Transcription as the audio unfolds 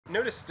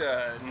Noticed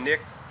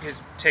Nick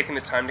has taken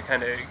the time to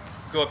kind of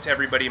go up to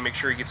everybody and make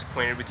sure he gets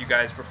acquainted with you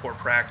guys before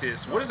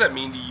practice. What does that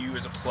mean to you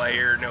as a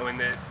player, knowing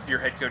that your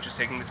head coach is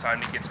taking the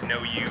time to get to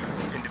know you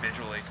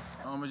individually?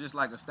 It's just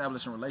like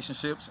establishing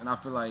relationships, and I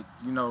feel like,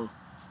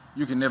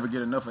 you can never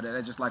get enough of that.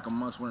 That's just like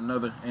amongst one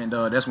another, and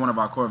that's one of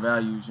our core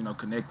values,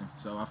 connecting.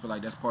 So I feel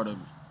like that's part of it.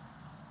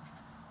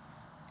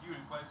 You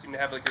guys seem to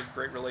have like a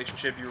great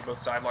relationship. You were both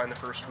sidelined the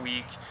first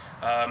week.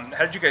 How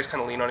did you guys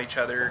kind of lean on each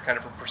other, kind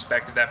of from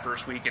perspective that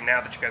first week? And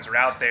now that you guys are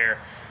out there,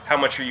 how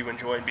much are you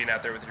enjoying being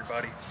out there with your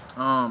buddy?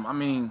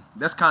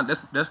 That's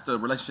the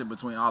relationship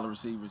between all the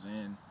receivers,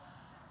 and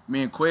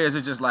me and Quez.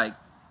 It's just like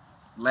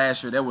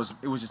last year. It was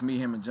just me,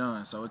 him, and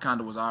John. So it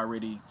kind of was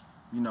already,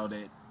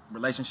 that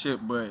relationship.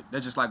 But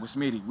that's just like with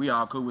Smitty. We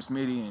all cool with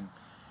Smitty, and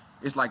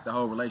it's like the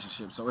whole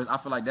relationship. So I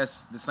feel like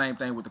that's the same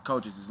thing with the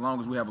coaches. As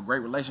long as we have a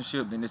great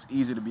relationship, then it's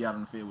easy to be out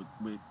on the field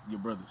with your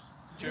brothers.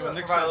 Could you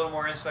provide a little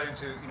more insight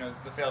into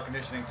the failed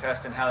conditioning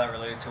test and how that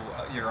related to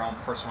your own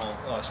personal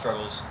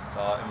struggles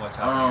and what's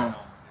happening at home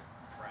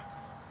with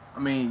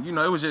your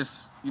friend? It was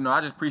just,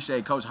 I just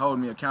appreciate Coach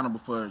holding me accountable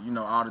for,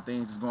 all the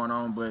things that's going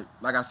on. But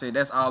like I said,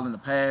 that's all in the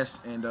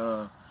past, and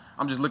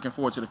I'm just looking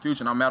forward to the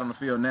future. And I'm out on the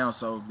field now,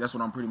 so that's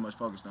what I'm pretty much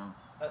focused on.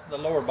 The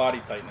lower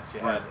body tightness you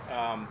had,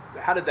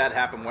 how did that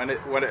happen?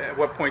 At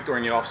what point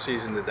during the off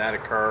season did that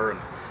occur?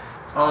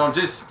 And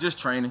just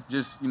training,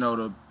 just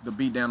the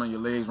beat down on your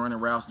legs, running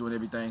routes, doing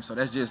everything. So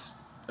that's just,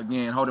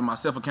 again, holding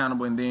myself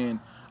accountable, and then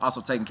also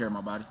taking care of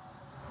my body.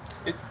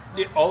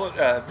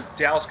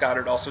 Dallas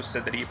Goedert also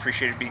said that he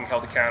appreciated being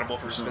held accountable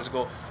for his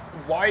physical.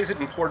 Why is it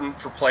important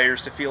for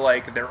players to feel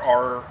like there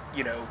are,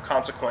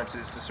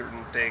 consequences to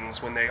certain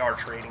things when they are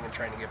training and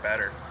trying to get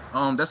better?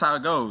 That's how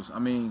it goes.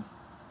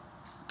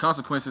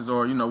 Consequences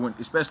are,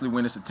 especially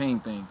when it's a team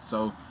thing.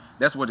 So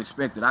that's what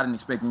expected. I didn't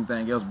expect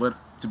anything else but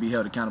to be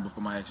held accountable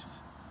for my actions.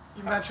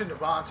 You mentioned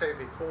Devontae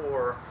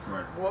before.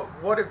 Right.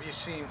 What have you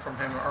seen from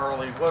him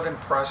early? What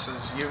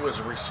impresses you as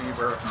a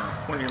receiver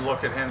when you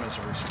look at him as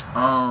a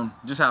receiver?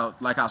 Just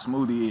how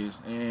smooth he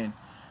is. And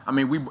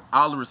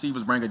all the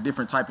receivers bring a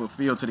different type of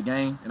feel to the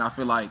game, and I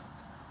feel like,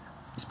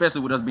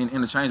 especially with us being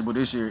interchangeable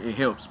this year, it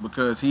helps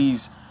because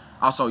he's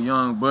also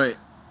young. But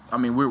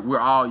we're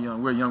all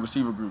young. We're a young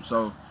receiver group,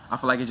 so I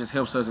feel like it just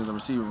helps us as a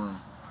receiver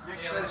room.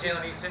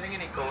 Jalen, are you setting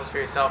any goals for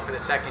yourself for the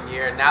second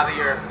year? Now that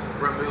you're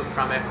removed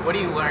from it, what do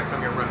you learn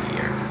from your rookie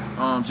year?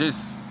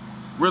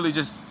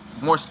 Just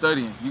more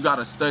studying. You got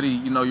to study,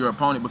 your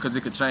opponent because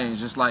it could change.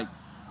 Just like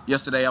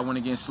yesterday I went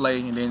against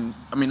Slay, and then,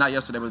 not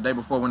yesterday, but the day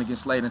before I went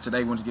against Slade, and today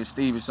I went against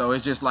Stevie. So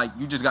it's just like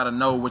you just got to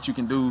know what you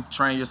can do,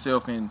 train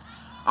yourself, and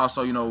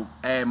also,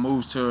 add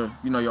moves to,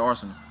 your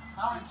arsenal.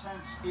 How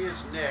intense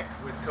is Nick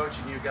with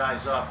coaching you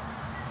guys up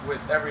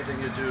with everything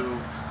you do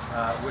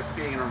with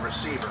being a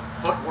receiver,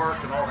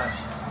 footwork and all that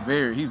stuff?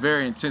 He's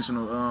very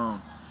intentional.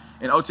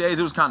 In OTAs,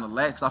 it was kind of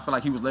lax. I feel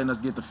like he was letting us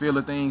get the feel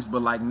of things,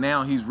 but like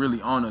now he's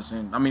really on us,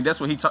 and that's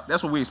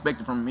what we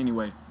expected from him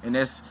anyway, and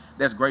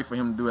that's great for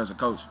him to do as a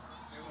coach.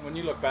 When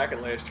you look back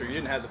at last year, you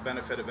didn't have the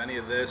benefit of any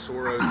of this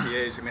or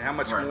OTAs. How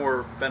much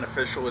more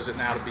beneficial is it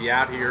now to be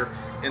out here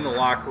in the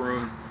locker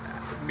room,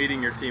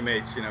 meeting your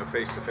teammates,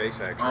 face-to-face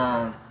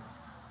action?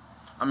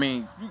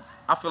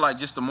 I feel like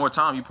just the more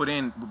time you put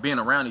in being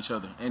around each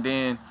other, and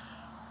then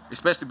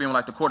especially being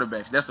like the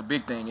quarterbacks, that's the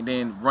big thing. And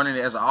then running it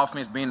as an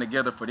offense, being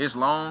together for this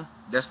long,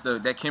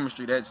 that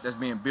chemistry that's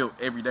being built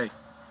every day.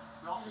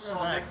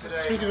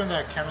 Speaking of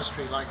that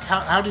chemistry,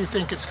 how do you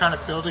think it's kind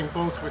of building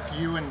both with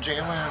you and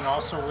Jalen and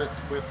also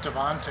with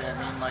Devontae?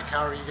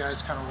 How are you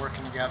guys kind of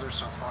working together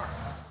so far?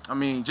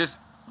 Just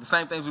the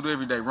same things we do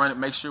every day. Run it,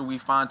 make sure we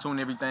fine-tune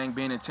everything,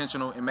 being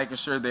intentional, and making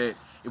sure that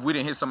if we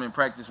didn't hit something in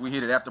practice, we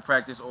hit it after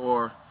practice,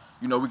 or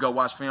we go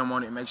watch film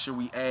on it and make sure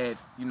we add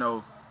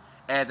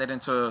that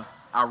into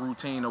our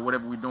routine or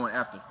whatever we're doing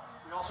after.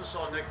 We also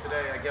saw Nick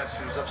today. I guess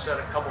he was upset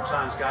a couple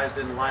times. Guys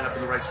didn't line up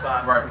in the right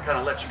spot. Right. We kind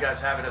of let you guys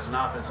have it as an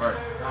offense. Right.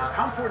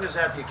 How important is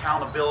that, the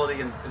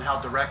accountability and how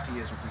direct he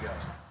is with you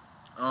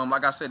guys?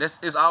 Like I said,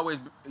 it's always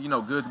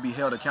good to be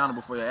held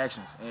accountable for your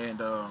actions,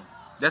 and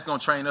that's gonna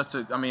train us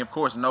to, of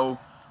course, know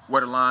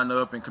where to line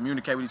up and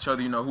communicate with each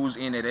other. Who's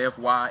in at F,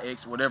 Y,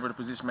 X, whatever the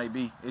position may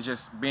be. It's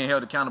just being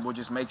held accountable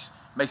just makes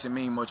it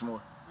mean much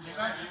more.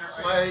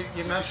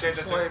 You mentioned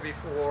Slay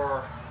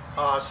before.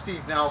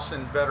 Steve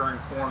Nelson, veteran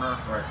corner.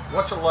 Right.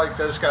 What's it like,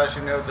 those guys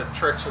who know the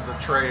tricks of the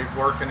trade,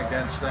 working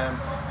against them?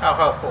 How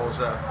helpful is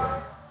that for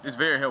you? It's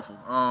very helpful.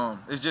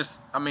 It's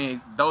just,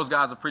 those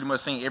guys have pretty much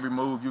seen every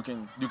move you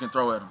can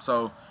throw at them.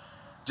 So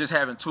just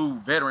having two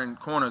veteran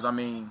corners,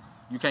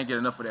 you can't get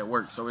enough of that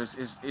work. So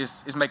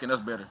it's making us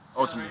better,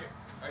 ultimately.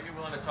 Are you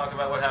willing to talk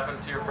about what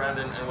happened to your friend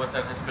and what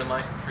that has been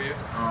like for you?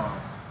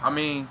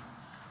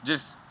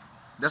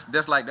 That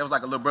was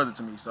like a little brother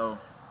to me. So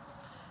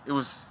it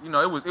was,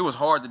 it was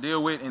hard to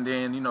deal with. And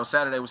then,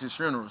 Saturday was his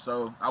funeral,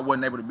 so I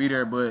wasn't able to be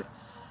there. But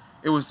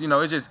it was,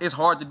 it's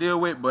hard to deal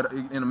with. But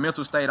in a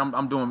mental state,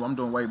 I'm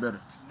doing way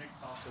better. Nick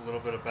talked a little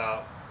bit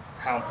about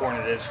how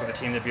important it is for the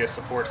team to be a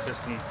support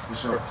system For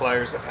sure. for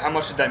players. How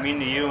much did that mean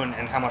to you, and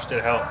how much did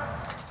it help?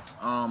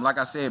 Like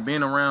I said,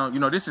 being around,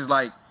 this is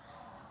like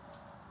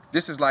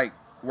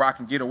where I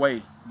can get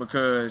away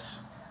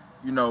because,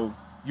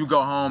 you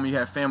go home, you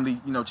have family,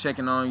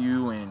 checking on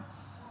you and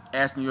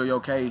asking you are you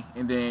okay,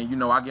 and then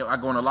I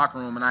go in the locker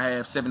room and I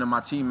have 7 of my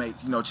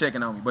teammates,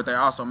 checking on me, but they're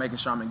also making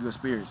sure I'm in good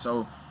spirits.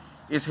 So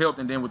it's helped,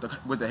 and then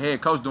with the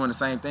head coach doing the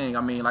same thing.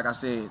 I mean, like I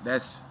said,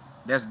 that's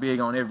big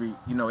on every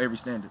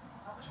standard.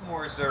 How much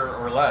more is there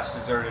or less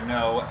is there to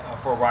know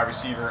for a wide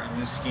receiver in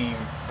this scheme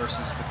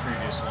versus the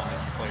previous one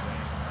that you played in?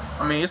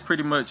 I mean, it's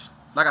pretty much,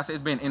 like I said,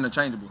 it's been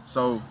interchangeable.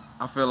 So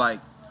I feel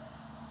like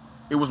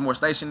it was more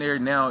stationary.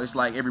 Now it's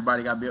like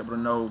everybody got to be able to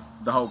know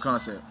the whole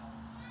concept.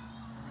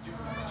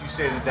 Would you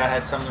say that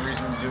had some of the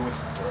reason to do with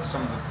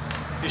some of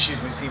the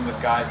issues we've seen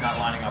with guys not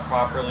lining up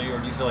properly, or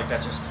do you feel like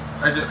that's just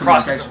the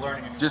process of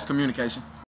learning? Just communication.